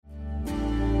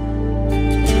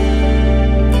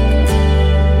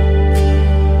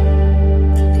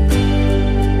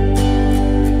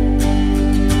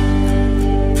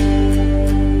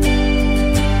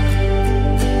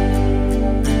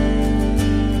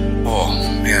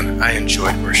Man, I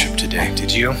enjoyed worship today.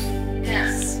 Did you?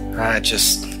 Yes.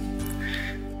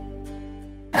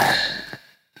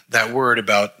 That word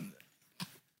about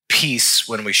peace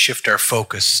when we shift our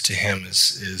focus to Him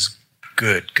is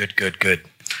good.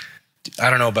 I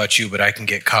don't know about you, but I can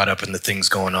get caught up in the things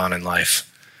going on in life,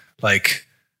 like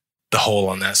the hole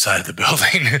on that side of the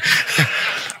building.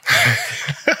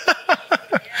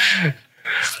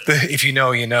 If you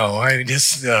know, you know. I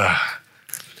just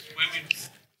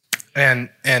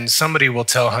and somebody will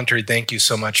tell Hunter, thank you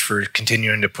so much for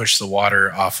continuing to push the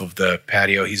water off of the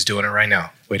patio. He's doing it right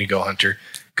now. Way to go, Hunter.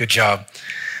 Good job.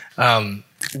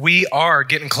 We are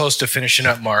getting close to finishing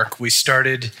up Mark. We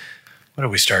started, what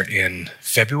did we start in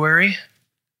February?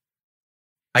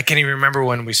 I can't even remember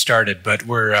when we started, but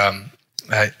we're,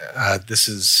 this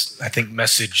is, I think,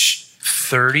 message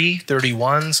 30,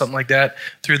 31, something like that,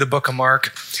 through the book of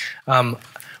Mark.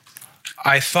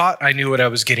 I thought I knew what I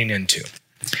was getting into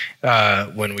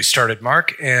when we started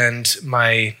Mark, and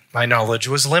my knowledge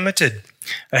was limited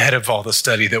ahead of all the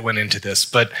study that went into this.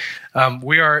 But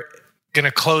we are going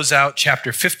to close out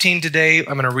chapter 15 today. I'm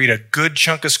going to read a good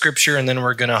chunk of scripture, and then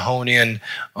we're going to hone in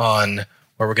on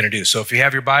what we're going to do. So if you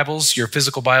have your Bibles, your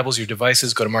physical Bibles, your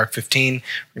devices, go to Mark 15. We're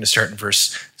going to start in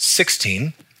verse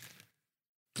 16.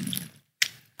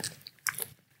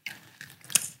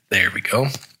 There we go.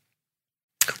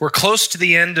 We're close to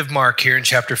the end of Mark here in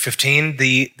chapter 15.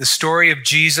 The story of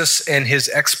Jesus and his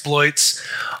exploits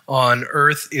on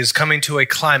earth is coming to a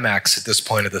climax at this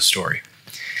point of the story.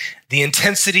 The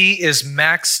intensity is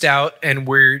maxed out, and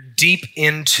we're deep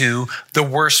into the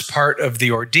worst part of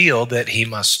the ordeal that he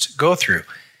must go through.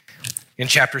 In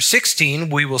chapter 16,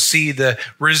 we will see the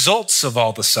results of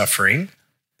all the suffering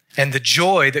and the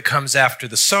joy that comes after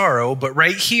the sorrow. But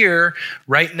right here,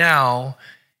 right now,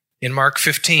 in Mark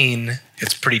 15,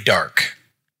 it's pretty dark.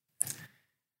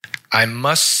 I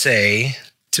must say,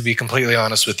 to be completely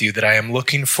honest with you, that I am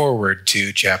looking forward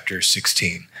to chapter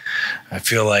 16. I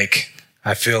feel like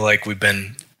we've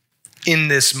been in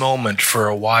this moment for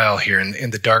a while here,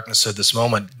 in the darkness of this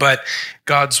moment. But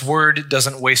God's word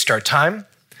doesn't waste our time,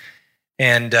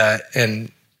 and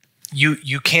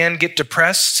you can get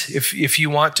depressed if you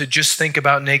want to just think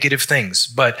about negative things.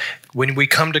 But when we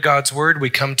come to God's word, we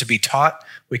come to be taught,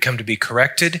 we come to be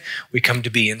corrected, we come to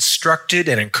be instructed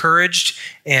and encouraged,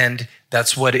 and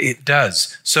that's what it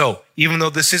does. So even though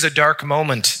this is a dark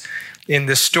moment in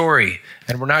this story,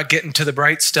 and we're not getting to the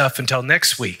bright stuff until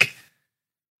next week,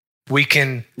 we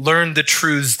can learn the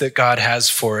truths that God has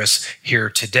for us here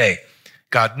today.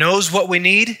 God knows what we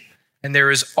need, and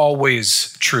there is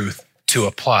always truth to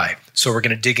apply. So we're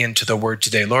going to dig into the word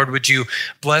today. Lord, would you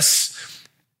bless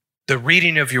the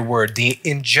reading of your word, the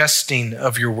ingesting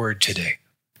of your word today.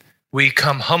 We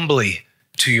come humbly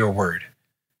to your word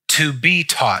to be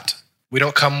taught. We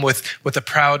don't come with a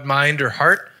proud mind or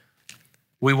heart.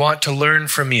 We want to learn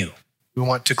from you. We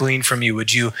want to glean from you.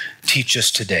 Would you teach us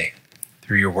today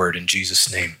through your word in Jesus'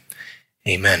 name?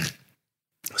 Amen.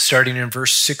 Starting in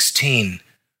verse 16.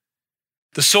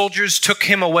 The soldiers took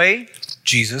him away,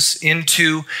 Jesus,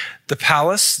 into the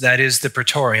palace, that is the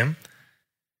Praetorium,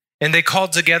 and they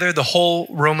called together the whole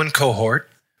Roman cohort.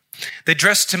 They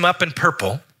dressed him up in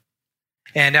purple,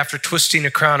 and after twisting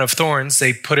a crown of thorns,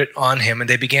 they put it on him, and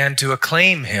they began to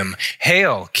acclaim him,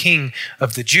 "Hail, King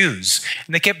of the Jews!"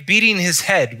 And they kept beating his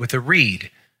head with a reed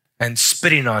and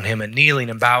spitting on him and kneeling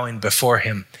and bowing before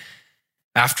him.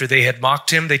 After they had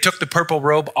mocked him, they took the purple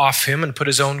robe off him and put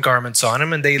his own garments on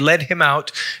him, and they led him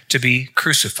out to be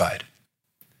crucified.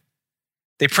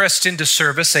 They pressed into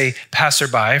service a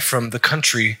passerby from the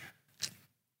country,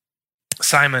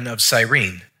 Simon of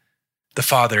Cyrene, the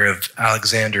father of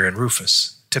Alexander and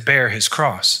Rufus, to bear his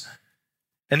cross.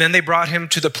 And then they brought him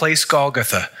to the place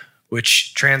Golgotha,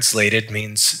 which translated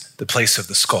means the place of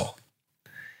the skull.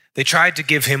 They tried to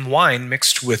give him wine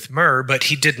mixed with myrrh, but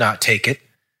he did not take it.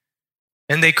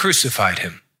 And they crucified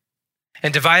him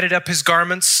and divided up his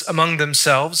garments among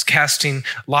themselves, casting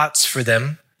lots for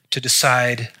them to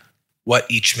decide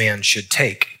what each man should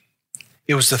take.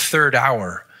 It was the third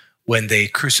hour when they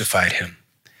crucified him.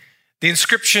 The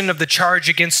inscription of the charge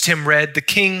against him read, "The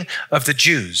King of the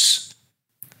Jews."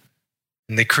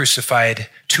 And they crucified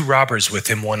two robbers with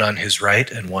him, one on his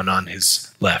right and one on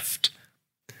his left.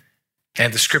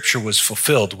 And the scripture was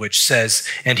fulfilled, which says,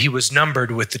 "And he was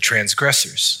numbered with the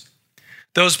transgressors."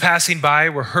 Those passing by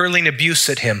were hurling abuse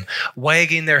at him,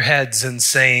 wagging their heads and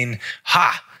saying,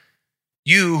 "Ha!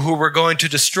 You who were going to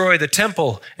destroy the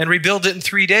temple and rebuild it in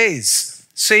 3 days,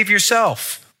 save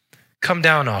yourself. Come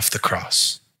down off the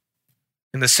cross."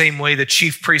 In the same way, the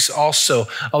chief priests also,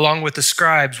 along with the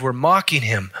scribes, were mocking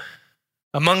him.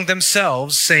 among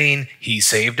themselves, saying, "He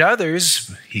saved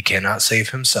others, he cannot save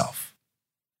himself.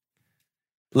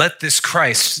 Let this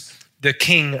Christ, the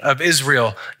King of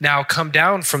Israel, now come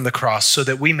down from the cross so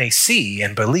that we may see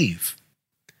and believe."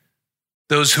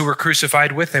 Those who were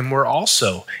crucified with him were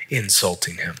also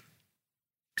insulting him.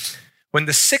 When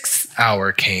the 6th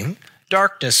hour came,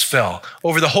 darkness fell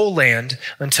over the whole land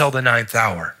until the 9th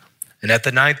hour. And at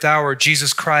the 9th hour,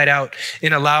 Jesus cried out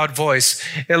in a loud voice,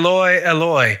 "Eloi,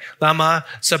 Eloi, lama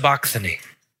sabachthani,"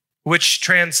 which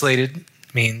translated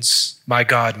means, my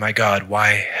God,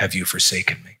 why have you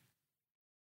forsaken me?"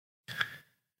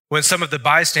 When some of the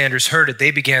bystanders heard it,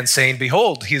 they began saying,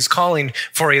 "Behold, he is calling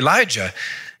for Elijah."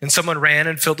 And someone ran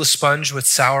and filled a sponge with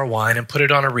sour wine and put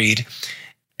it on a reed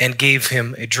and gave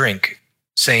him a drink,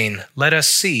 saying, "Let us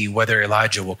see whether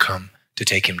Elijah will come to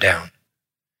take him down."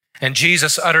 And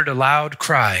Jesus uttered a loud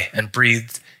cry and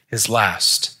breathed his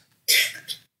last.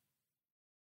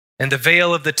 And the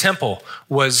veil of the temple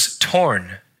was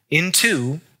torn in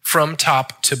two from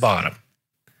top to bottom.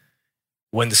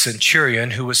 When the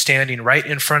centurion, who was standing right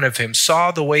in front of him,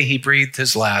 saw the way he breathed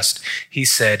his last, he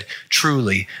said,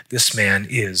 "Truly, this man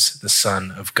is the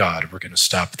Son of God." We're going to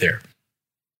stop there.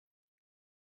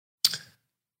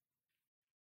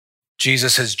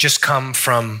 Jesus has just come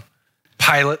from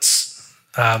Pilate's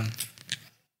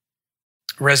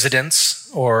residence,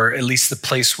 or at least the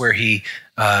place where he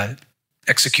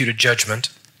executed judgment,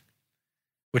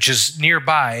 which is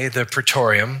nearby the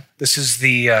Praetorium. This is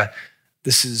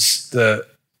the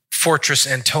Fortress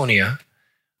Antonia.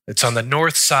 It's on the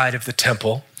north side of the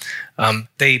temple.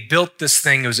 They built this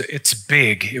thing. It's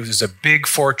big. It was a big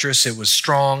fortress. It was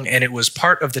strong, and it was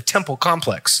part of the temple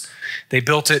complex. They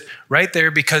built it right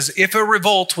there because if a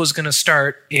revolt was going to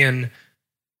start in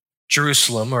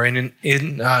Jerusalem or in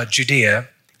Judea,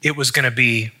 it was going to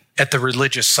be at the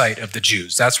religious site of the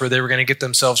Jews. That's where they were going to get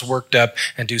themselves worked up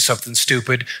and do something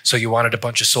stupid. So you wanted a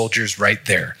bunch of soldiers right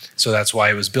there. So that's why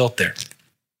it was built there.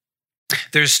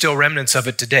 There's still remnants of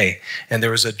it today. And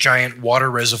there was a giant water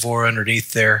reservoir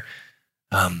underneath there.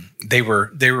 They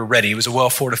were ready. It was a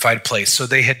well-fortified place. So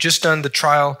they had just done the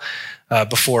trial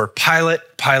before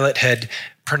Pilate. Pilate had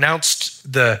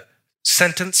pronounced the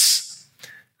sentence,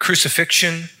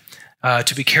 crucifixion,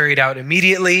 to be carried out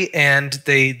immediately, and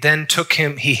they then took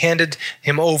him. He handed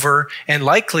him over, and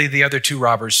likely the other two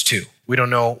robbers too. We don't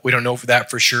know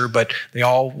that for sure, but they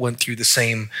all went through the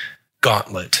same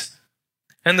gauntlet.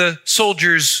 And the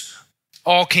soldiers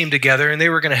all came together, and they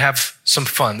were going to have some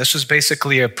fun. This was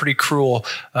basically a pretty cruel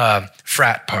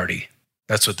frat party.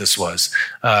 That's what this was.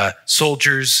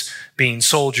 Soldiers being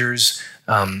soldiers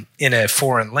in a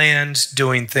foreign land,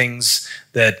 doing things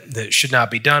that should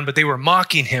not be done, but they were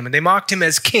mocking him, and they mocked him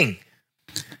as king.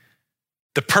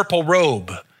 The purple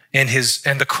robe and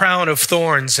the crown of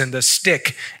thorns and the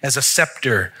stick as a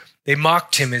scepter. They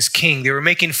mocked him as king. They were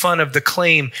making fun of the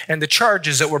claim and the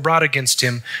charges that were brought against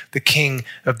him, the king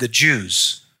of the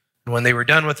Jews. And when they were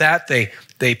done with that,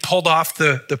 they pulled off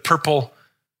the purple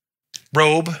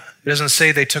robe. It doesn't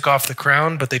say they took off the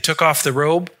crown, but they took off the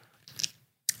robe,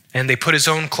 and they put his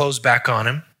own clothes back on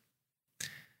him.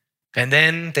 And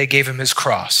then they gave him his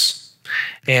cross,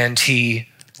 and he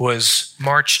was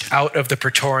marched out of the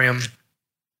Praetorium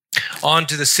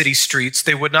onto the city streets.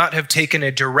 They would not have taken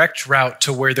a direct route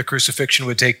to where the crucifixion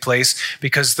would take place,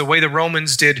 because the way the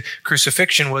Romans did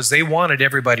crucifixion was they wanted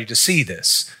everybody to see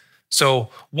this. So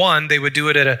one, they would do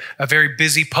it at a very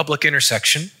busy public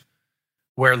intersection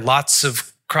where lots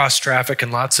of cross traffic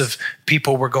and lots of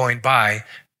people were going by,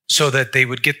 so that they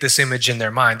would get this image in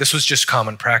their mind. This was just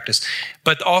common practice.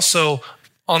 But also,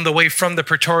 on the way from the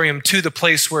Praetorium to the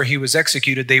place where he was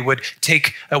executed, they would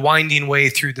take a winding way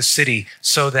through the city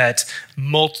so that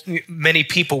many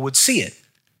people would see it.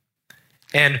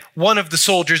 And one of the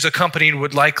soldiers accompanied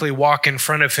would likely walk in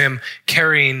front of him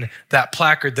carrying that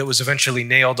placard that was eventually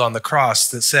nailed on the cross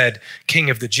that said, "King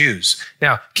of the Jews."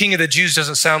 Now, King of the Jews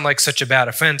doesn't sound like such a bad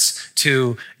offense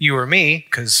to you or me,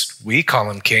 because we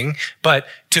call him king, but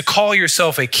to call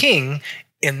yourself a king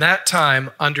in that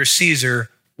time under Caesar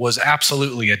was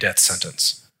absolutely a death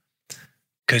sentence,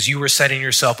 because you were setting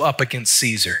yourself up against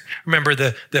Caesar. Remember,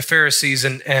 the Pharisees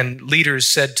and leaders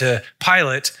said to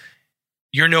Pilate,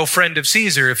 "You're no friend of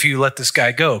Caesar if you let this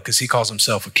guy go," because he calls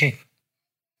himself a king.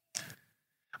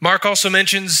 Mark also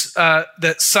mentions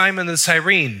that Simon the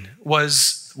Cyrene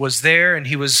was there, and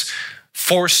he was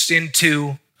forced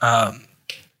into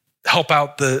help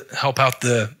out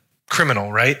the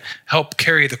criminal, right? Help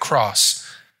carry the cross.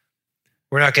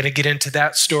 We're not going to get into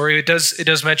that story. It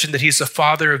does mention that he's the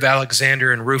father of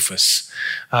Alexander and Rufus,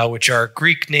 which are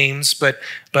Greek names, but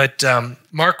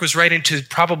Mark was writing to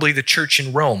probably the church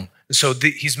in Rome. So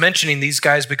he's mentioning these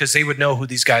guys because they would know who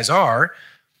these guys are.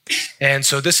 And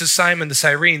so this is Simon the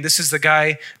Cyrene. This is the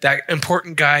guy, that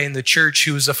important guy in the church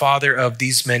who is the father of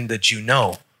these men that you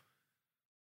know.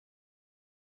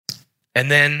 And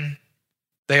then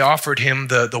they offered him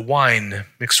the wine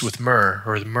mixed with myrrh,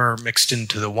 or the myrrh mixed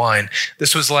into the wine.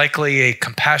 This was likely a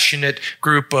compassionate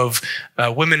group of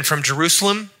women from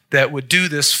Jerusalem that would do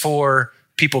this for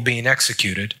people being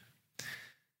executed.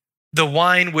 The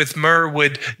wine with myrrh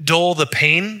would dull the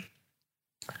pain,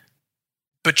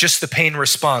 but just the pain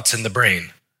response in the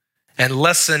brain, and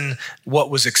lessen what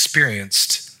was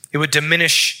experienced. It would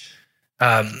diminish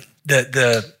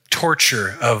the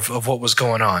torture of what was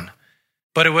going on.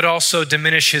 But it would also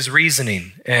diminish his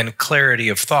reasoning and clarity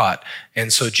of thought,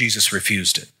 and so Jesus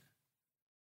refused it.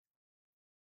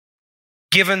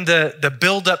 Given the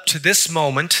build up to this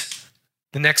moment,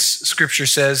 the next scripture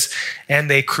says, and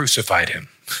they crucified him.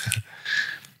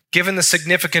 Given the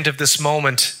significance of this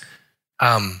moment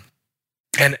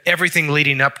and everything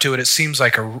leading up to it, it seems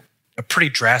like a pretty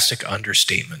drastic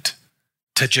understatement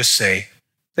to just say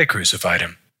they crucified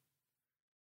him.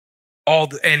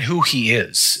 And who he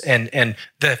is, and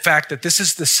the fact that this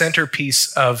is the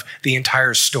centerpiece of the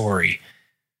entire story,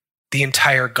 the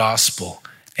entire gospel,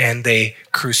 and they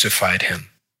crucified him.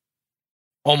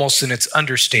 Almost in its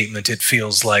understatement, it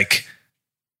feels like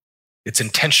it's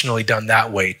intentionally done that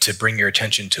way to bring your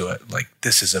attention to it. Like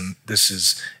this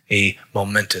is a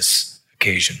momentous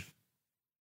occasion.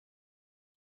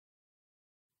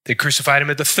 They crucified him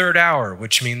at the third hour,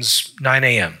 which means 9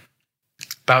 a.m.,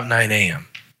 about 9 a.m.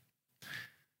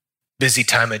 Busy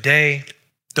time of day.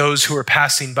 Those who were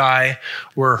passing by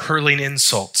were hurling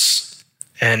insults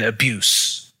and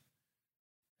abuse.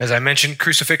 As I mentioned,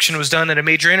 crucifixion was done at a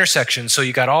major intersection, so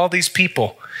you got all these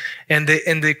people, and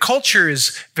the culture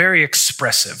is very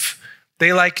expressive.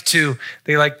 They like to.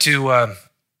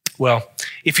 Well,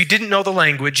 if you didn't know the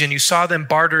language and you saw them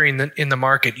bartering in the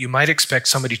market, you might expect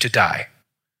somebody to die.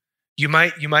 You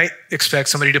might expect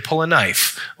somebody to pull a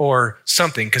knife or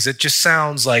something because it just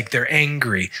sounds like they're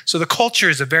angry. So the culture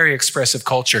is a very expressive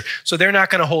culture. So they're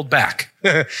not going to hold back.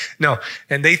 No.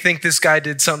 And they think this guy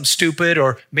did something stupid,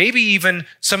 or maybe even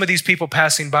some of these people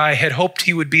passing by had hoped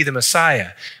he would be the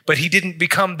Messiah, but he didn't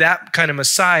become that kind of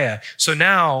Messiah. So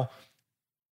now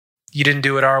you didn't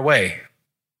do it our way.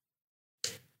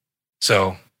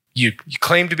 So you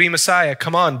claim to be Messiah.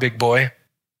 Come on, big boy.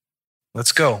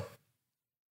 Let's go.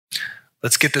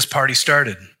 Let's get this party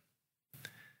started.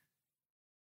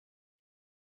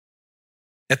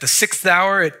 At the 6th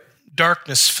hour,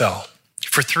 darkness fell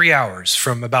for 3 hours.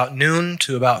 From about noon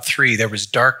to about 3, there was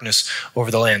darkness over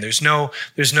the land. There's no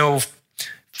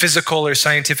physical or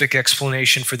scientific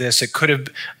explanation for this.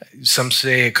 Some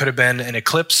say it could have been an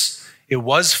eclipse. It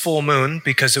was full moon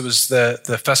because it was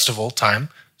the festival time,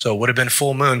 so it would have been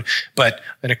full moon, but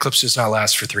an eclipse does not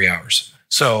last for 3 hours.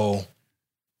 So,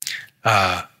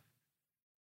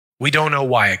 we don't know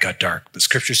why it got dark, but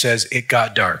scripture says it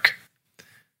got dark.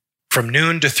 From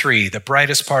noon to 3, the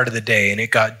brightest part of the day, and it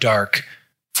got dark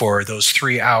for those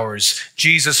 3 hours.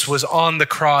 Jesus was on the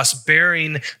cross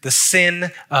bearing the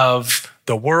sin of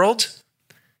the world.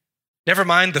 Never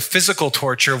mind the physical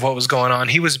torture of what was going on.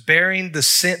 He was bearing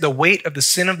the weight of the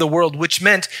sin of the world, which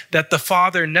meant that the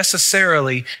Father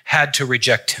necessarily had to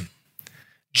reject him.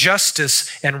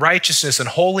 Justice and righteousness and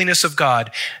holiness of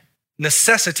God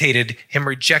necessitated him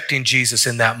rejecting Jesus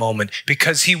in that moment,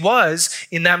 because he was,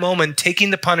 in that moment, taking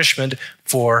the punishment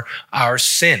for our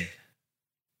sin.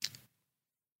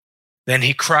 Then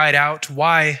he cried out,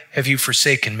 "Why have you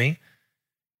forsaken me?"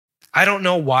 I don't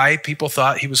know why people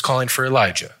thought he was calling for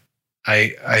Elijah.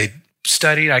 I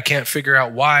studied, I can't figure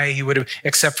out why he would have,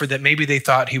 except for that maybe they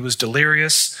thought he was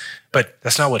delirious, but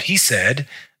that's not what he said.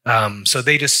 So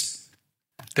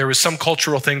there was some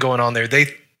cultural thing going on there.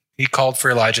 He called for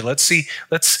Elijah. Let's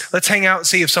hang out and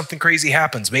see if something crazy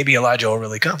happens. Maybe Elijah will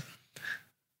really come.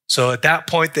 So at that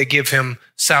point, they give him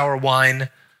sour wine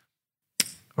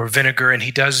or vinegar, and he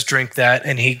does drink that,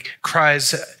 and he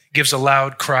gives a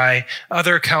loud cry.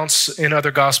 Other accounts in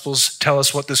other gospels tell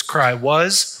us what this cry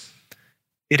was.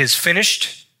 It is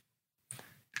finished,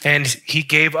 and he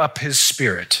gave up his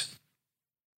spirit.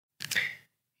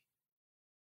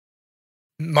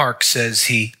 Mark says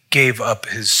he gave up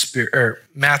his spirit, or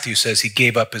Matthew says he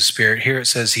gave up his spirit. Here it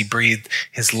says he breathed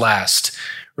his last.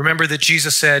 Remember that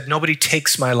Jesus said, "Nobody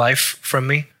takes my life from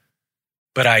me,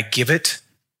 but I give it.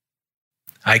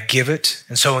 I give it."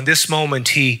 And so in this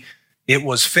moment, it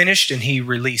was finished, and he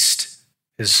released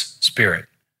his spirit.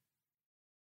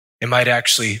 It might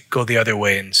actually go the other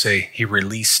way and say he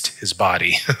released his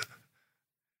body,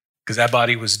 because that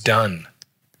body was done.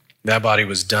 That body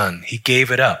was done. He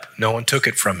gave it up. No one took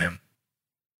it from him.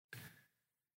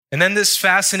 And then this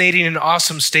fascinating and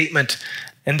awesome statement,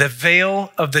 and the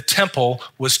veil of the temple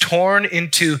was torn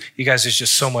into, you guys, there's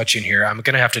just so much in here. I'm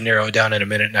going to have to narrow it down in a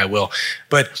minute, and I will.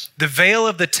 But the veil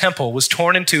of the temple was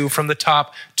torn into from the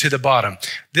top to the bottom.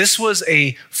 This was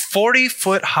a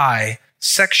 40-foot high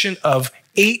section of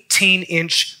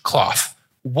 18-inch cloth,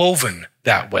 woven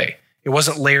that way. It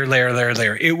wasn't layer.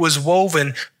 It was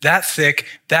woven that thick,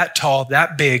 that tall,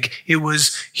 that big. It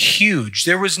was huge.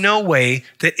 There was no way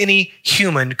that any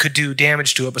human could do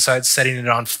damage to it besides setting it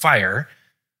on fire.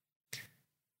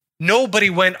 Nobody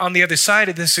went on the other side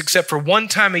of this except for one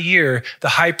time a year, the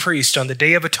high priest on the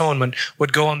Day of Atonement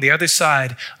would go on the other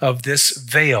side of this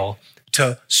veil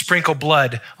to sprinkle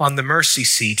blood on the mercy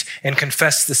seat and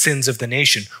confess the sins of the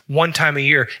nation one time a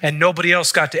year. And nobody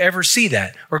else got to ever see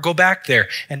that or go back there.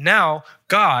 And now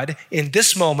God, in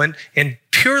this moment, in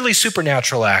purely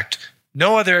supernatural act,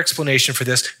 no other explanation for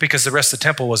this because the rest of the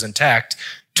temple was intact,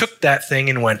 took that thing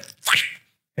and went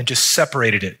and just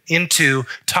separated it into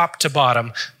top to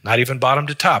bottom, not even bottom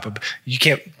to top. You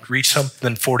can't reach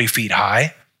something 40 feet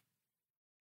high.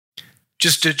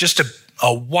 Just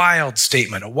a wild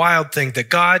statement, a wild thing that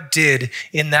God did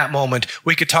in that moment.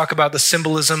 We could talk about the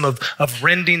symbolism of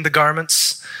rending the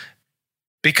garments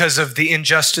because of the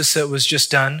injustice that was just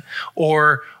done,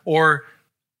 or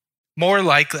more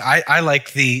likely, I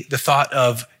like the thought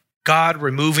of God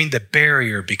removing the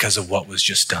barrier because of what was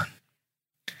just done.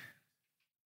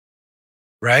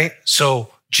 Right? So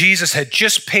Jesus had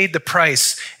just paid the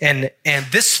price, and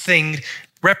this thing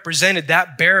represented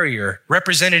that barrier,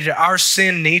 represented our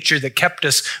sin nature that kept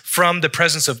us from the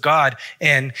presence of God.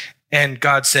 And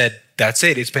God said, that's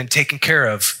it. It's been taken care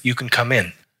of. You can come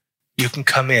in. You can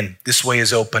come in. This way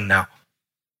is open now.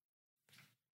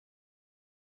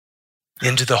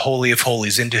 Into the Holy of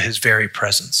Holies, into his very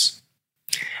presence.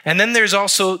 And then there's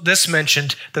also this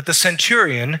mentioned that the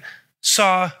centurion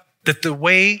saw that the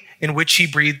way in which he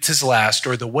breathed his last,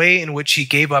 or the way in which he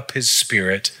gave up his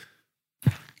spirit,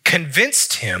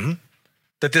 convinced him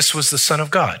that this was the Son of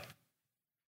God.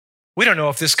 We don't know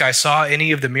if this guy saw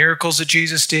any of the miracles that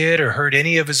Jesus did or heard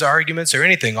any of his arguments or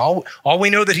anything. All we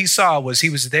know that he saw was he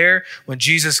was there when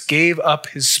Jesus gave up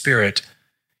his spirit.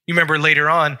 You remember later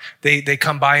on, they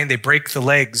come by and they break the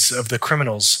legs of the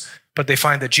criminals, but they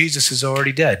find that Jesus is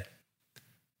already dead.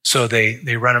 So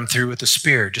they run him through with a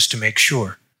spear just to make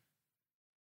sure.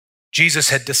 Jesus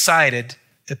had decided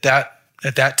at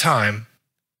that time,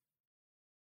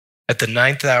 at the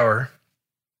 9th hour,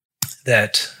 the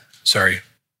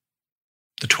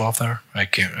 12th hour? I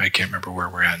can't remember where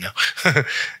we're at now.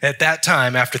 At that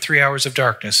time, after 3 hours of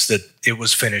darkness, that it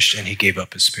was finished and he gave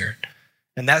up his spirit.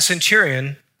 And that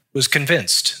centurion was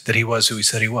convinced that he was who he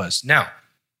said he was. Now,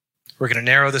 we're going to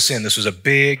narrow this in. This was a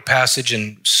big passage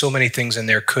and so many things in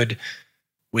there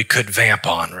we could vamp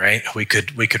on, right? We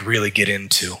could really get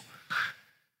into.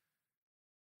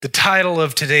 The title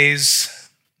of today's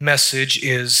message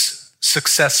is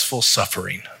Successful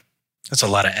Suffering. That's a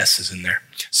lot of S's in there.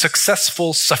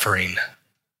 Successful suffering.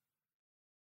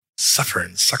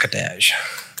 Suffering, succotash.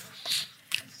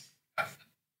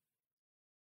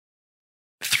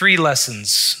 3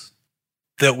 lessons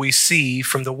that we see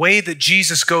from the way that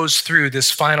Jesus goes through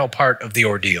this final part of the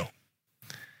ordeal.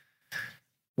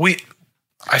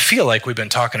 I feel like we've been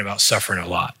talking about suffering a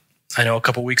lot. I know a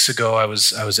couple weeks ago I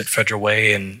was at Federal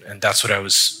Way and that's what I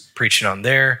was preaching on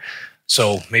there.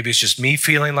 So maybe it's just me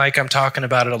feeling like I'm talking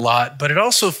about it a lot, but it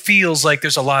also feels like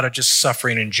there's a lot of just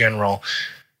suffering in general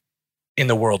in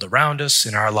the world around us,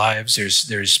 in our lives.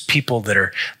 There's people that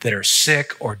are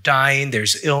sick or dying.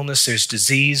 There's illness, there's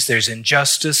disease, there's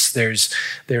injustice,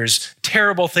 there's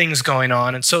terrible things going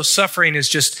on. And so suffering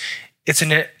is it's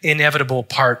an inevitable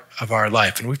part of our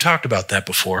life. And we've talked about that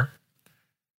before.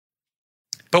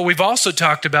 But we've also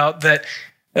talked about that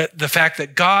the fact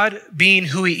that God, being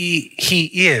who he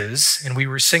is, and we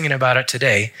were singing about it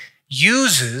today,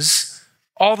 uses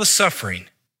all the suffering.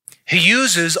 He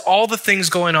uses all the things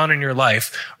going on in your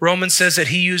life. Romans says that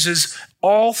he uses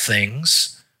all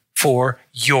things for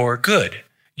your good.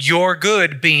 Your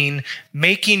good being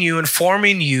making you and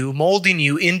forming you, molding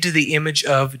you into the image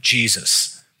of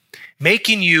Jesus.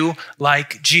 Making you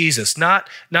like Jesus. Not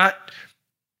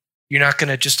you're not going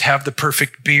to just have the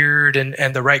perfect beard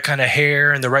and the right kind of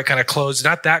hair and the right kind of clothes.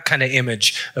 Not that kind of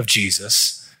image of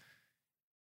Jesus.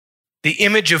 The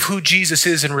image of who Jesus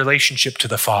is in relationship to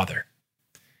the Father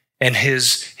and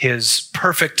his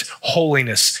perfect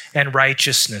holiness and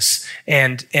righteousness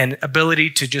and ability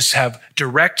to just have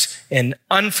direct and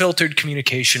unfiltered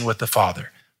communication with the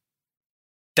Father.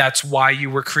 That's why you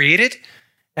were created,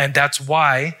 and that's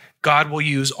why God will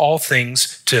use all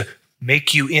things to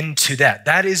make you into that.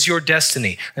 That is your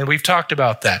destiny. And we've talked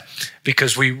about that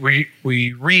because we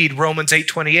read Romans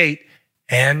 8:28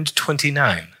 and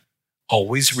 29.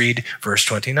 Always read verse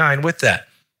 29 with that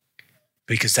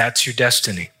because that's your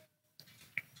destiny.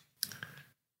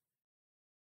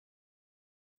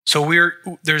 So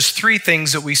there's three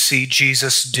things that we see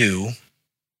Jesus do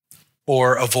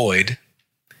or avoid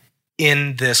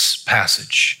in this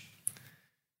passage.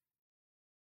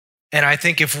 And I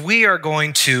think if we are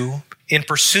going to, in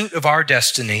pursuit of our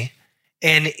destiny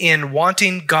and in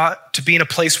wanting God to be in a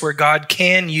place where God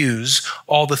can use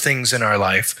all the things in our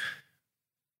life,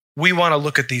 we want to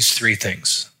look at these three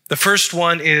things. The first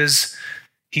one is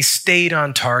he stayed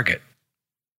on target.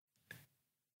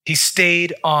 He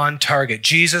stayed on target.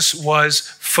 Jesus was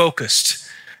focused.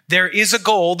 There is a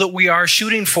goal that we are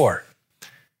shooting for.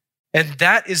 And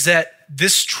that is that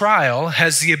this trial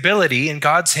has the ability in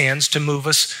God's hands to move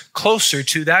us closer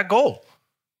to that goal,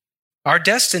 our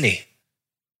destiny.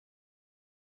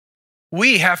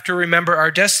 We have to remember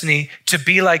our destiny to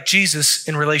be like Jesus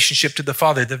in relationship to the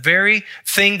Father. The very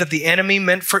thing that the enemy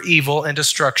meant for evil and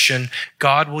destruction,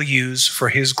 God will use for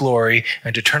his glory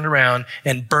and to turn around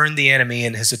and burn the enemy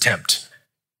in his attempt.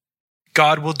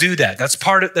 God will do that.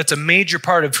 That's a major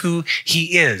part of who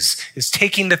he is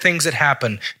taking the things that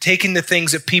happen, taking the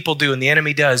things that people do and the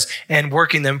enemy does, and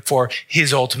working them for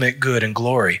his ultimate good and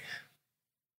glory.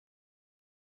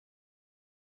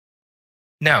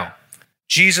 Now,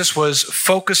 Jesus was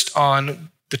focused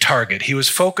on the target. He was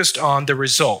focused on the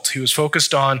result. He was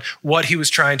focused on what he was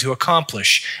trying to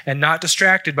accomplish and not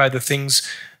distracted by the things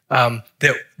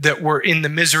that were in the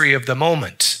misery of the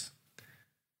moment.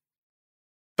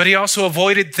 But he also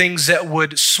avoided things that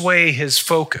would sway his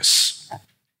focus.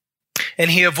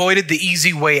 And he avoided the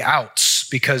easy way outs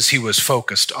because he was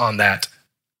focused on that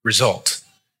result.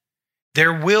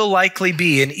 There will likely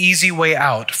be an easy way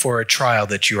out for a trial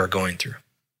that you are going through.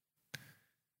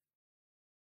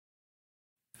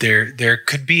 There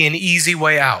could be an easy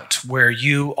way out where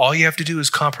all you have to do is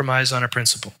compromise on a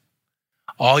principle.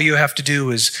 All you have to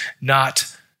do is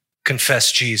not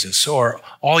confess Jesus, or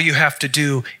all you have to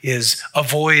do is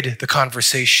avoid the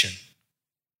conversation.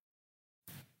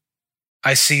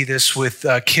 I see this with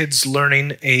kids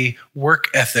learning a work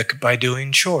ethic by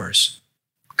doing chores.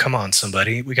 Come on,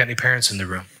 somebody. We got any parents in the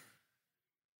room?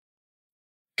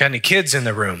 Got any kids in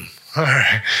the room? All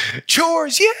right.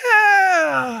 Chores,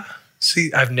 yeah!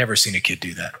 See, I've never seen a kid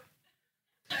do that.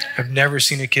 I've never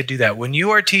seen a kid do that. When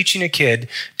you are teaching a kid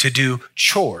to do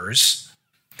chores,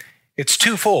 it's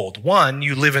twofold. One,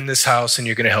 you live in this house and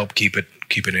you're going to help keep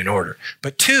it in order.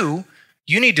 But two,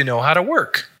 you need to know how to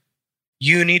work.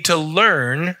 You need to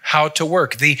learn how to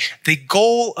work. The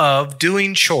goal of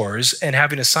doing chores and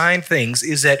having assigned things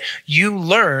is that you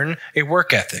learn a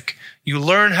work ethic. You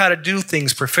learn how to do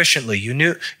things proficiently.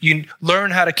 You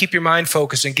learn how to keep your mind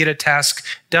focused and get a task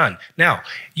done. Now,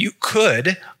 you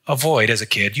could avoid, as a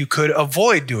kid,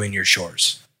 doing your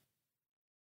chores.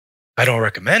 I don't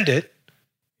recommend it.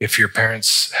 If your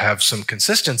parents have some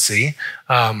consistency,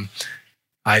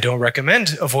 I don't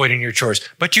recommend avoiding your chores,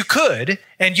 but you could,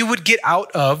 and you would get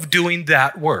out of doing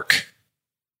that work.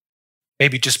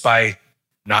 Maybe just by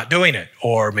not doing it,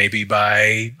 or maybe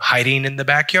by hiding in the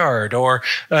backyard, or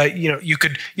you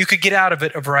could get out of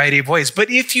it a variety of ways.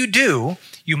 But if you do,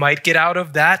 you might get out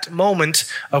of that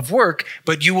moment of work,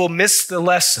 but you will miss the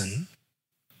lesson,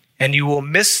 and you will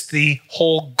miss the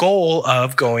whole goal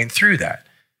of going through that.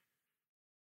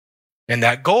 And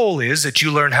that goal is that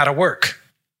you learn how to work.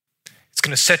 It's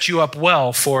going to set you up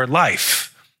well for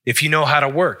life if you know how to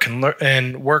work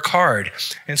and work hard.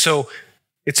 And so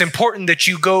it's important that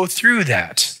you go through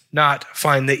that, not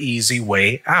find the easy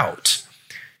way out.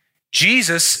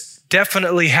 Jesus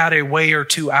definitely had a way or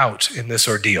two out in this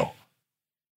ordeal.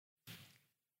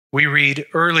 We read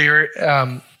earlier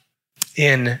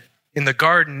in the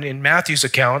garden in Matthew's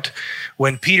account,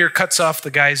 when Peter cuts off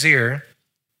the guy's ear,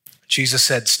 Jesus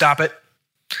said, "Stop it.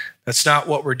 That's not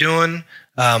what we're doing.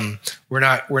 We're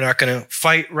not going to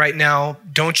fight right now.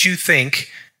 Don't you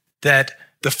think that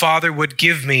the Father would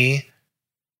give me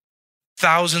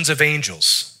thousands of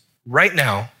angels right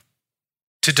now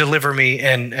to deliver me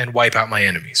and wipe out my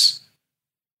enemies?"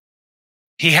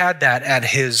 He had that at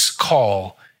his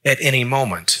call at any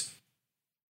moment.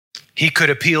 He could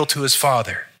appeal to his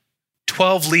Father.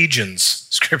 12 legions,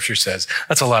 Scripture says.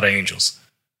 That's a lot of angels.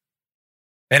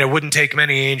 And it wouldn't take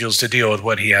many angels to deal with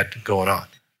what he had going on.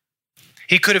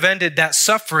 He could have ended that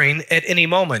suffering at any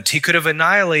moment. He could have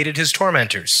annihilated his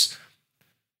tormentors.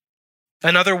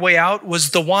 Another way out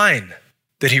was the wine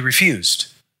that he refused.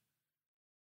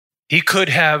 He could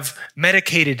have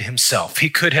medicated himself. He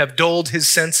could have dulled his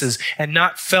senses and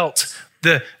not felt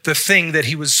the thing that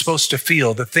he was supposed to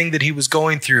feel, the thing that he was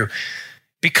going through,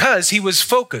 because he was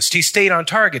focused. He stayed on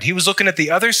target. He was looking at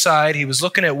the other side. He was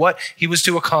looking at what he was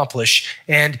to accomplish,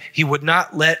 and he would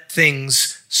not let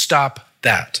things stop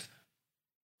that.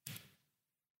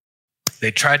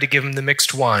 They tried to give him the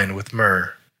mixed wine with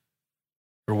myrrh,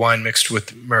 or wine mixed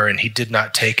with myrrh, and he did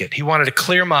not take it. He wanted a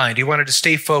clear mind. He wanted to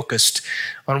stay focused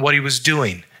on what he was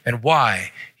doing and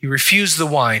why. He refused the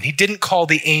wine. He didn't call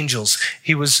the angels.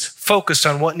 He was focused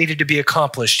on what needed to be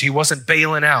accomplished. He wasn't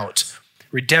bailing out.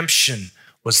 Redemption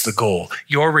was the goal.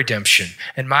 Your redemption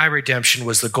and my redemption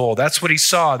was the goal. That's what he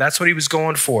saw. That's what he was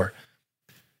going for.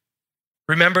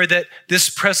 Remember that this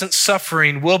present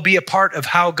suffering will be a part of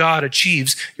how God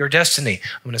achieves your destiny.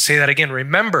 I'm going to say that again.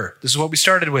 Remember, this is what we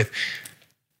started with.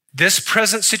 This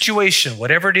present situation,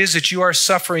 whatever it is that you are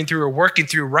suffering through or working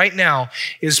through right now,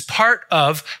 is part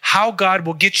of how God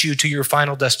will get you to your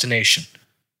final destination.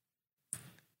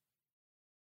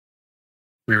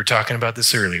 We were talking about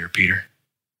this earlier, Peter.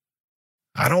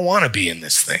 I don't want to be in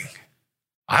this thing.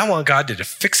 I want God to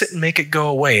fix it and make it go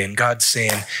away. And God's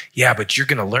saying, yeah, but you're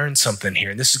going to learn something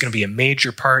here. And this is going to be a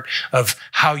major part of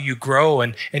how you grow.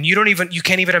 And you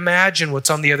can't even imagine what's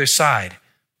on the other side.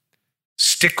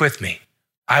 Stick with me.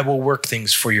 I will work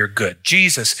things for your good.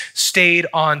 Jesus stayed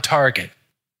on target.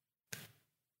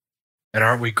 And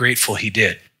aren't we grateful he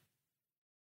did?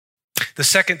 The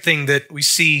second thing that we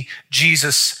see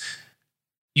Jesus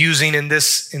using in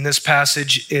this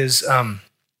passage is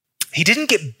he didn't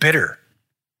get bitter.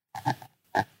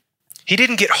 He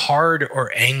didn't get hard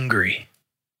or angry.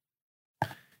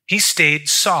 He stayed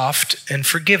soft and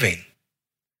forgiving.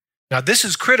 Now, this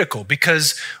is critical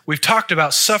because we've talked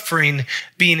about suffering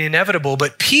being inevitable,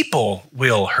 but people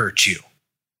will hurt you.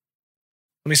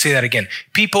 Let me say that again.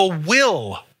 People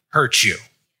will hurt you.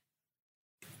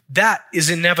 That is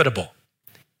inevitable,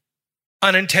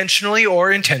 unintentionally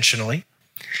or intentionally.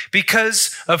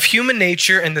 Because of human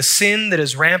nature and the sin that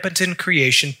is rampant in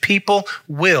creation, people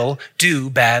will do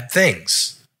bad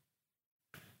things.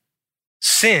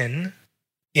 Sin,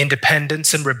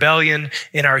 independence, and rebellion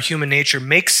in our human nature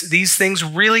makes these things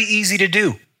really easy to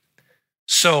do.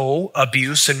 So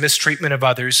abuse and mistreatment of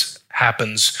others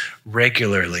happens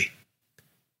regularly.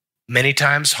 Many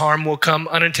times harm will come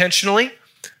unintentionally.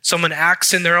 Someone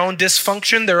acts in their own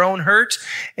dysfunction, their own hurt,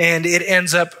 and it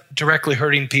ends up directly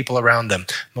hurting people around them,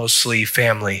 mostly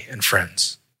family and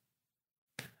friends.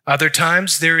 Other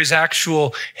times, there is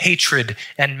actual hatred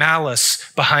and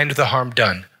malice behind the harm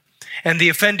done, and the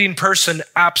offending person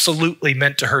absolutely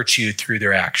meant to hurt you through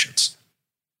their actions.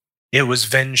 It was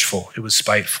vengeful. It was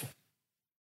spiteful.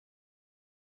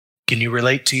 Can you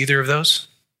relate to either of those?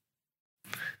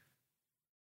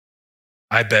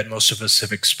 I bet most of us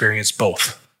have experienced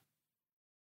both.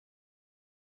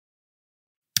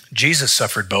 Jesus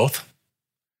suffered both,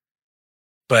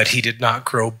 but he did not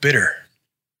grow bitter.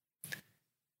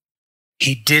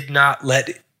 He did not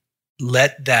let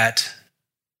that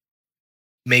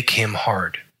make him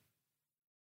hard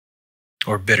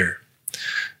or bitter.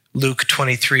 Luke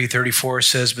 23:34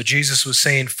 says, but Jesus was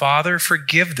saying, Father,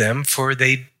 forgive them, for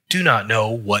they do not know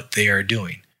what they are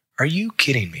doing. Are you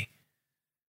kidding me?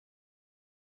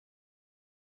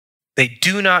 They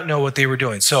do not know what they were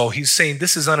doing. So he's saying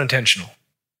this is unintentional.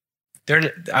 They're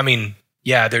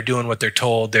doing what they're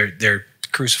told. They're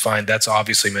crucifying. That's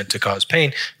obviously meant to cause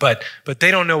pain, but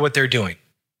they don't know what they're doing.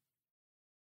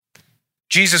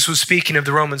 Jesus was speaking of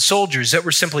the Roman soldiers that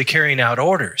were simply carrying out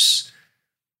orders.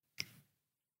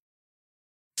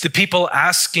 The people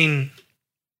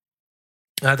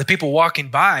walking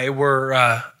by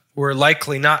were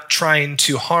likely not trying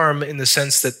to harm in the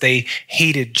sense that they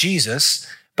hated Jesus,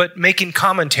 but making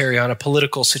commentary on a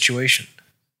political situation.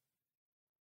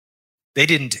 They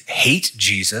didn't hate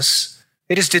Jesus.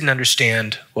 They just didn't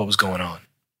understand what was going on.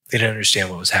 They didn't understand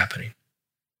what was happening.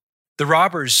 The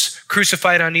robbers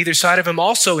crucified on either side of him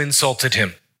also insulted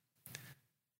him.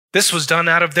 This was done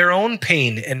out of their own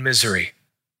pain and misery.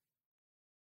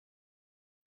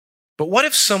 But what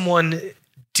if someone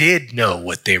did know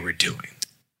what they were doing?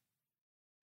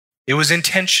 It was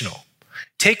intentional.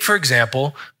 Take, for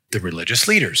example, the religious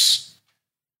leaders.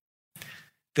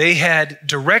 They had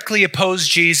directly opposed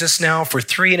Jesus now for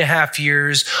 3.5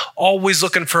 years, always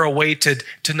looking for a way to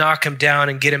knock him down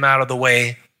and get him out of the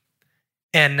way.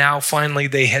 And now finally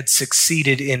they had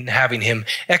succeeded in having him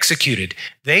executed.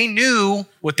 They knew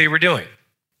what they were doing.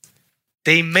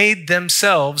 They made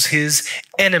themselves his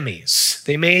enemies.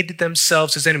 They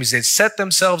set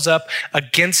themselves up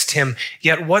against him.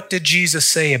 Yet what did Jesus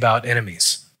say about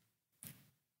enemies?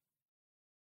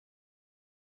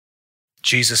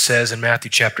 Jesus says in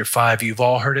Matthew chapter 5, you've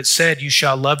all heard it said, you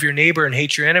shall love your neighbor and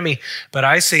hate your enemy. But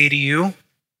I say to you,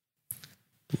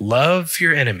 love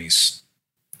your enemies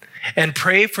and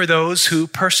pray for those who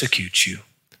persecute you,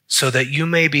 so that you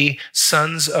may be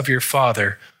sons of your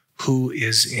Father who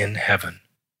is in heaven.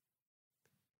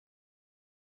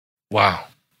 Wow.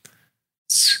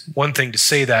 It's one thing to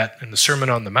say that in the Sermon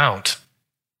on the Mount,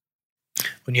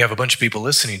 when you have a bunch of people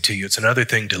listening to you. It's another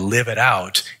thing to live it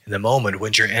out in the moment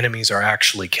when your enemies are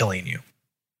actually killing you.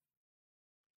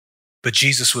 But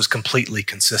Jesus was completely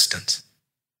consistent.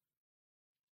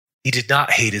 He did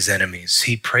not hate his enemies.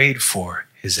 He prayed for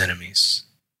his enemies.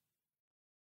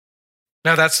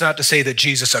 Now, that's not to say that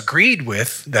Jesus agreed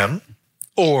with them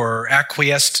or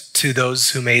acquiesced to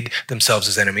those who made themselves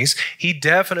his enemies. He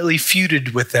definitely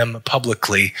feuded with them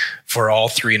publicly for all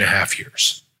 3.5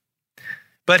 years.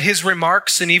 But his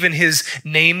remarks and even his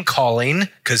name calling,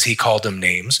 because he called them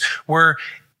names, were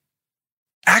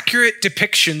accurate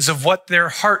depictions of what their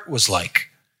heart was like,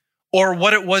 or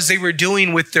what it was they were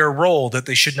doing with their role that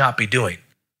they should not be doing.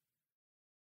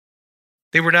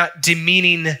 They were not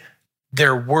demeaning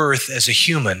their worth as a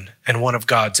human and one of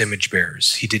God's image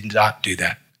bearers. He did not do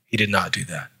that. He did not do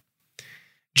that.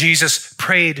 Jesus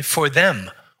prayed for them,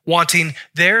 wanting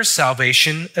their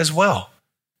salvation as well.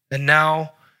 And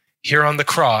now, here on the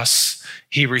cross,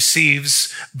 he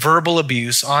receives verbal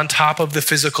abuse on top of the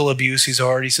physical abuse he's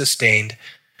already sustained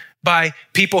by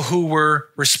people who were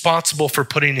responsible for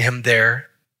putting him there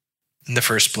in the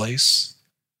first place,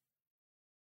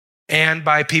 and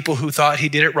by people who thought he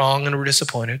did it wrong and were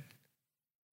disappointed,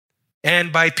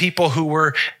 and by people who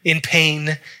were in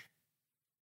pain.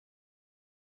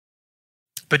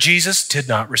 But Jesus did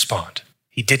not respond.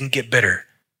 He didn't get bitter.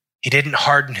 He didn't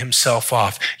harden himself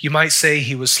off. You might say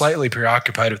he was slightly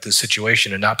preoccupied with the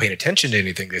situation and not paying attention to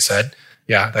anything they said.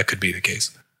 Yeah, that could be the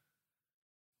case.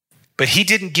 But he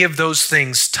didn't give those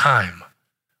things time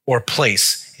or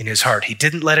place in his heart. He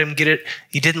didn't let him get it.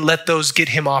 He didn't let those get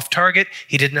him off target.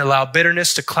 He didn't allow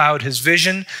bitterness to cloud his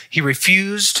vision. He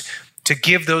refused to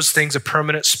give those things a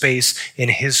permanent space in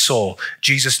his soul.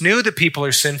 Jesus knew that people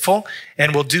are sinful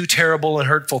and will do terrible and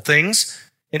hurtful things.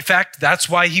 In fact, that's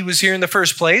why he was here in the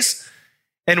first place.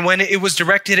 And when it was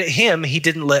directed at him, he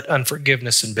didn't let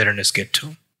unforgiveness and bitterness get to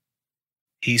him.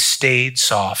 He stayed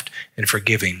soft and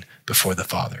forgiving before the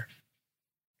Father.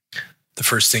 The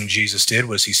first thing Jesus did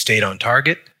was he stayed on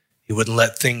target. He wouldn't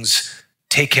let things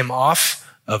take him off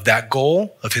of that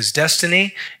goal, of his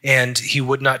destiny, and he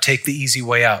would not take the easy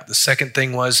way out. The second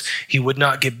thing was he would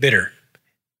not get bitter.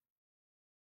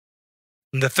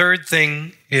 And the third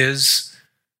thing is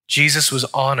Jesus was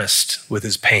honest with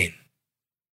his pain.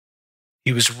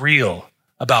 He was real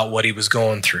about what he was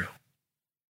going through.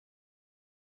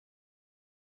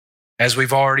 As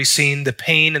we've already seen, the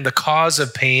pain and the cause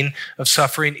of pain, of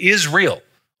suffering, is real.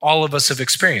 All of us have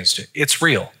experienced it. It's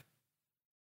real.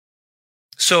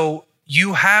 So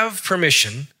you have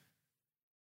permission,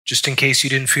 just in case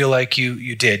you didn't feel like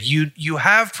you did, you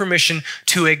have permission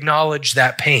to acknowledge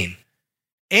that pain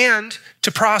and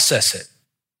to process it.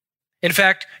 In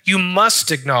fact, you must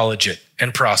acknowledge it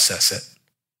and process it.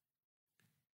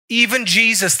 Even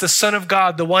Jesus, the Son of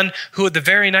God, the one who the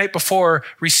very night before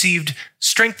received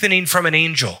strengthening from an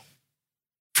angel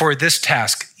for this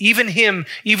task, even him,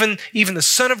 even the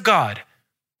Son of God,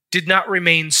 did not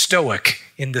remain stoic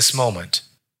in this moment.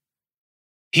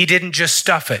 He didn't just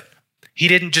stuff it. He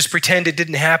didn't just pretend it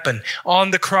didn't happen.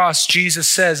 On the cross, Jesus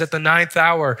says at the 9th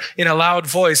hour in a loud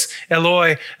voice,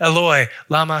 Eloi, Eloi,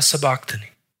 lama sabachthani.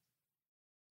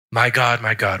 My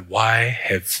God, why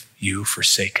have you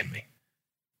forsaken me?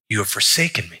 You have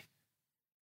forsaken me.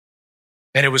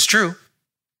 And it was true.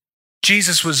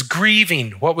 Jesus was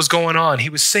grieving what was going on. He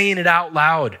was saying it out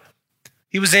loud.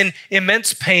 He was in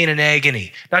immense pain and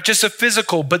agony, not just a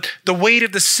physical, but the weight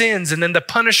of the sins and then the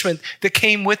punishment that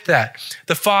came with that.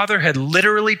 The Father had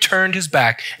literally turned his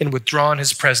back and withdrawn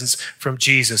his presence from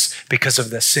Jesus because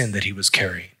of the sin that he was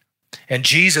carrying. And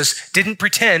Jesus didn't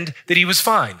pretend that he was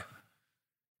fine.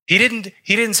 He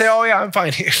didn't say, oh yeah, I'm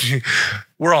fine.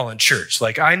 We're all in church.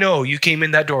 Like, I know you came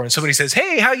in that door and somebody says,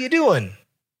 hey, how you doing?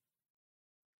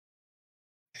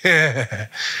 And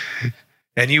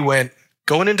you went,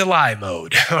 going into lie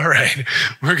mode. All right,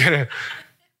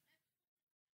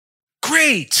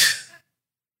 great.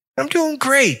 I'm doing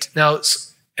great. Now,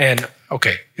 and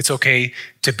okay, it's okay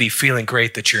to be feeling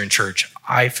great that you're in church.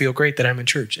 I feel great that I'm in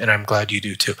church, and I'm glad you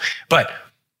do too. But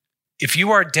if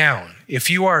you are down, if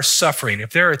you are suffering,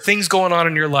 if there are things going on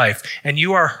in your life and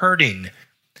you are hurting,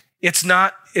 it's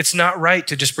not right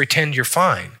to just pretend you're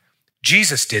fine.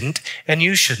 Jesus didn't, and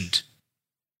you shouldn't.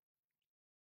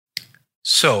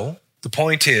 So the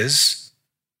point is,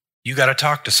 You got to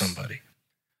talk to somebody.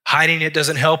 Hiding it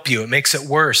doesn't help you. It makes it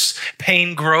worse.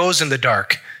 Pain grows in the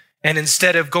dark. And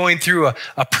instead of going through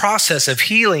a process of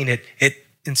healing, it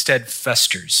instead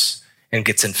festers and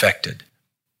gets infected.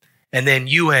 And then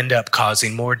you end up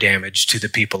causing more damage to the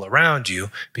people around you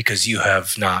because you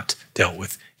have not dealt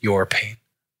with your pain.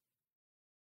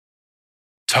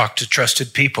 Talk to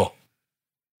trusted people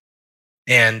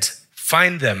and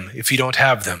find them if you don't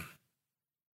have them.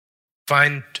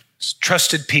 Find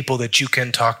trusted people that you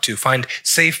can talk to. Find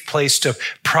safe place to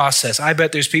process. I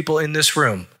bet there's people in this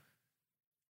room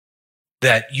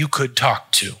that you could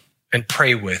talk to and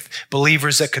pray with,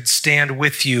 believers that could stand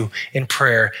with you in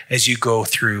prayer as you go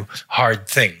through hard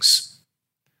things.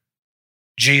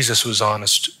 Jesus was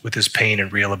honest with his pain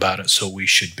and real about it, so we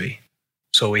should be.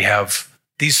 So we have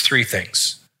these three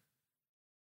things.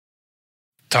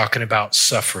 Talking about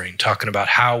suffering, talking about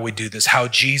how we do this, how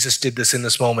Jesus did this in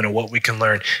this moment and what we can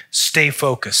learn. Stay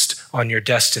focused on your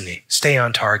destiny. Stay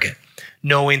on target,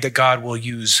 knowing that God will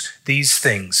use these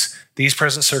things, these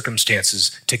present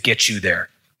circumstances, to get you there.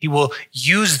 He will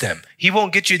use them. He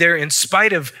won't get you there in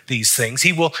spite of these things.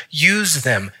 He will use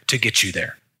them to get you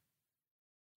there.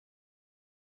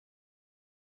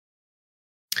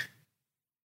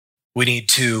 We need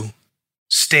to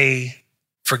stay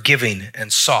forgiving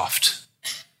and soft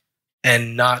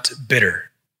and not bitter.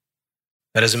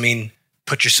 That doesn't mean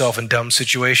put yourself in dumb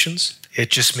situations. It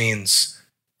just means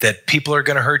that people are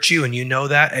going to hurt you and you know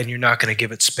that, and you're not going to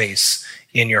give it space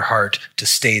in your heart to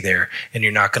stay there, and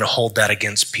you're not going to hold that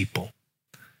against people.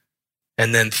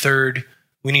 And then third,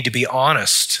 we need to be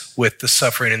honest with the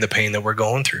suffering and the pain that we're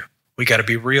going through. We got to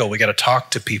be real. We got to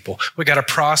talk to people. We got to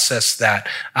process that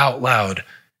out loud,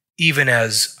 even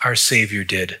as our Savior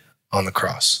did on the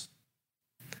cross.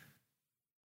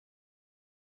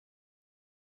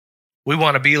 We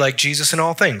want to be like Jesus in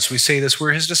all things. We say this,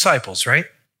 we're his disciples, right?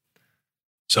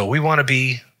 So we want to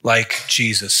be like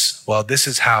Jesus. Well, this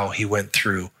is how he went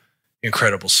through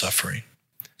incredible suffering.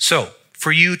 So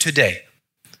for you today,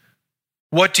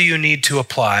 what do you need to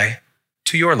apply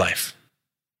to your life?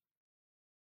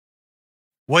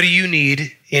 What do you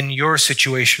need in your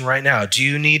situation right now? Do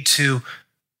you need to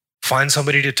find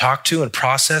somebody to talk to and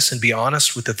process and be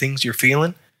honest with the things you're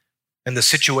feeling and the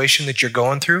situation that you're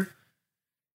going through?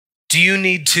 Do you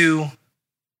need to,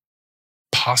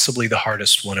 possibly the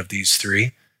hardest one of these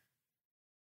three,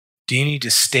 do you need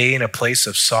to stay in a place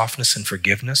of softness and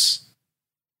forgiveness,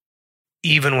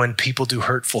 even when people do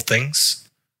hurtful things?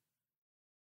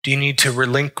 Do you need to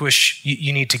relinquish,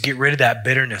 you need to get rid of that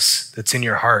bitterness that's in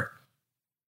your heart,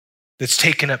 that's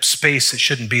taken up space that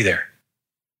shouldn't be there,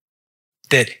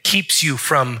 that keeps you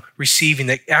from receiving,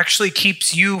 that actually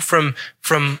keeps you from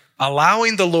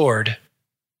allowing the Lord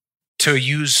to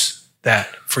use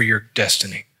that for your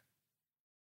destiny?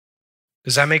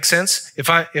 Does that make sense?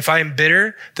 If I am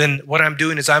bitter, then what I'm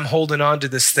doing is I'm holding on to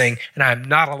this thing and I'm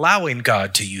not allowing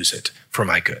God to use it for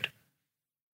my good.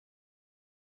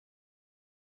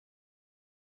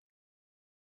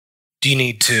 Do you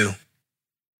need to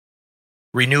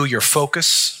renew your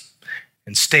focus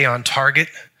and stay on target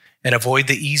and avoid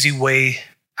the easy way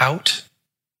out,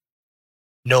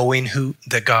 knowing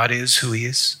that God is who he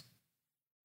is?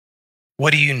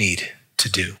 What do you need to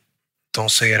do? Don't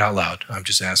say it out loud. I'm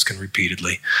just asking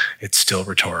repeatedly. It's still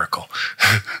rhetorical.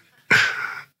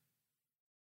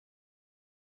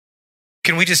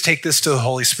 Can we just take this to the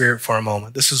Holy Spirit for a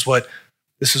moment? This is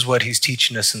what he's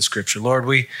teaching us in Scripture. Lord,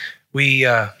 we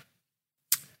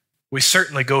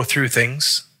certainly go through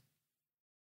things.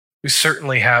 We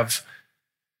certainly have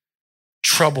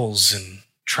troubles and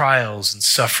trials and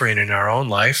suffering in our own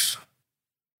life.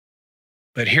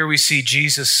 But here we see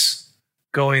Jesus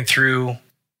going through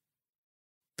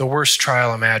the worst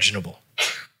trial imaginable.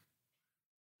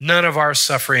 None of our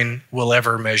suffering will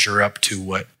ever measure up to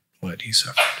what he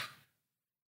suffered.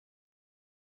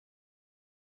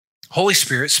 Holy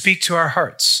Spirit, speak to our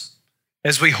hearts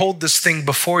as we hold this thing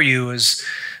before you,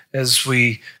 as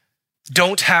we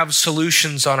don't have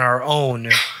solutions on our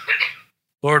own.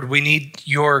 Lord, we need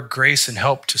your grace and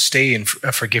help to stay in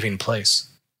a forgiving place.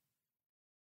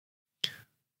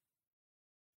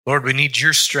 Lord, we need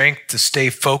your strength to stay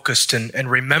focused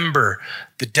and remember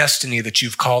the destiny that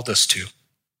you've called us to.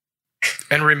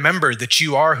 And remember that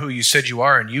you are who you said you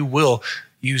are, and you will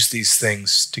use these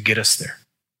things to get us there.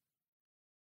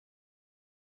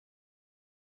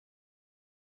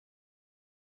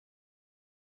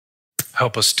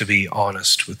 Help us to be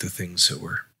honest with the things that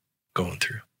we're going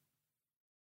through.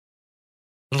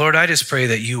 Lord, I just pray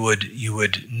that you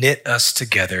would knit us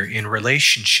together in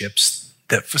relationships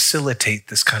that facilitate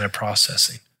this kind of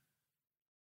processing.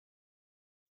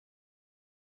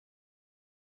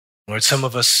 Lord, some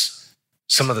of the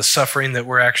suffering that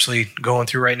we're actually going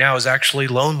through right now is actually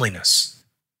loneliness.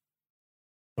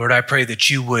 Lord, I pray that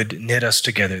you would knit us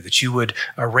together, that you would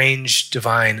arrange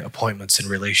divine appointments and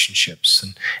relationships,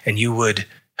 and you would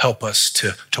help us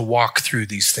to walk through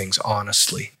these things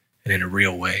honestly and in a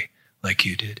real way like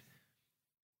you did.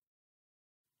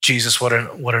 Jesus, what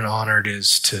an honor it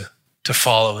is to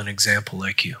follow an example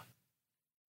like you.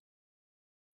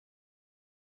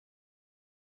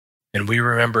 And we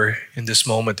remember in this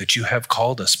moment that you have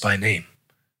called us by name,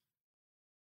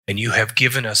 and you have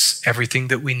given us everything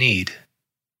that we need,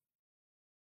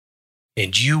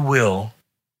 and you will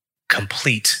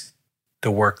complete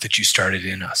the work that you started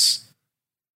in us.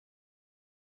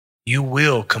 You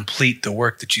will complete the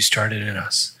work that you started in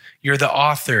us. You're the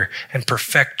author and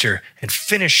perfecter and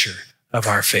finisher of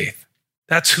our faith.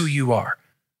 That's who you are.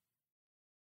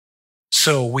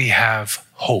 So we have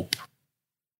hope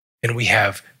and we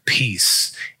have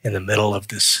peace in the middle of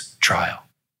this trial,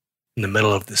 in the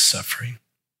middle of this suffering.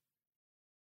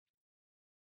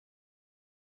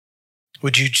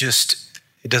 Would you just,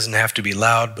 it doesn't have to be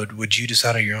loud, but would you just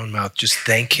out of your own mouth just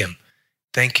thank him?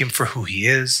 Thank him for who he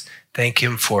is. Thank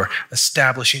him for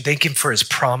establishing. Thank him for his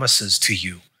promises to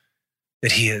you,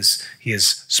 that he has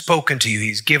spoken to you,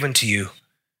 he's given to you.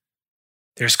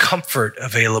 There's comfort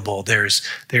available.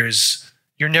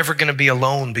 You're never going to be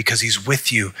alone because he's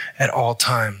with you at all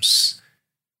times.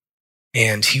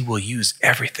 And he will use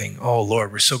everything. Oh,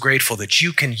 Lord, we're so grateful that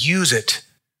you can use it.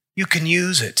 You can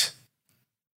use it.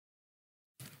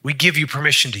 We give you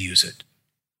permission to use it.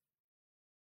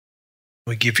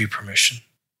 We give you permission.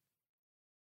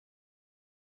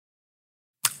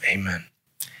 Amen.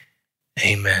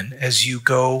 Amen. As you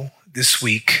go this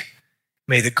week,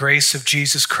 may the grace of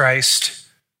Jesus Christ,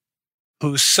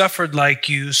 who suffered like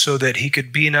you so that he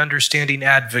could be an understanding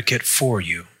advocate for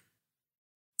you,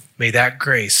 may that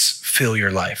grace fill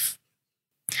your life.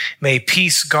 May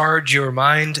peace guard your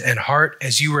mind and heart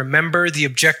as you remember the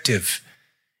objective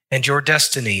and your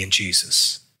destiny in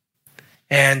Jesus.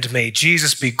 And may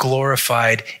Jesus be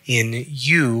glorified in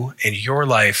you and your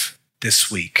life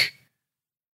this week.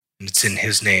 And it's in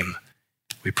his name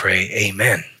we pray,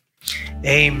 amen.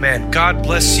 Amen. God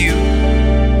bless you.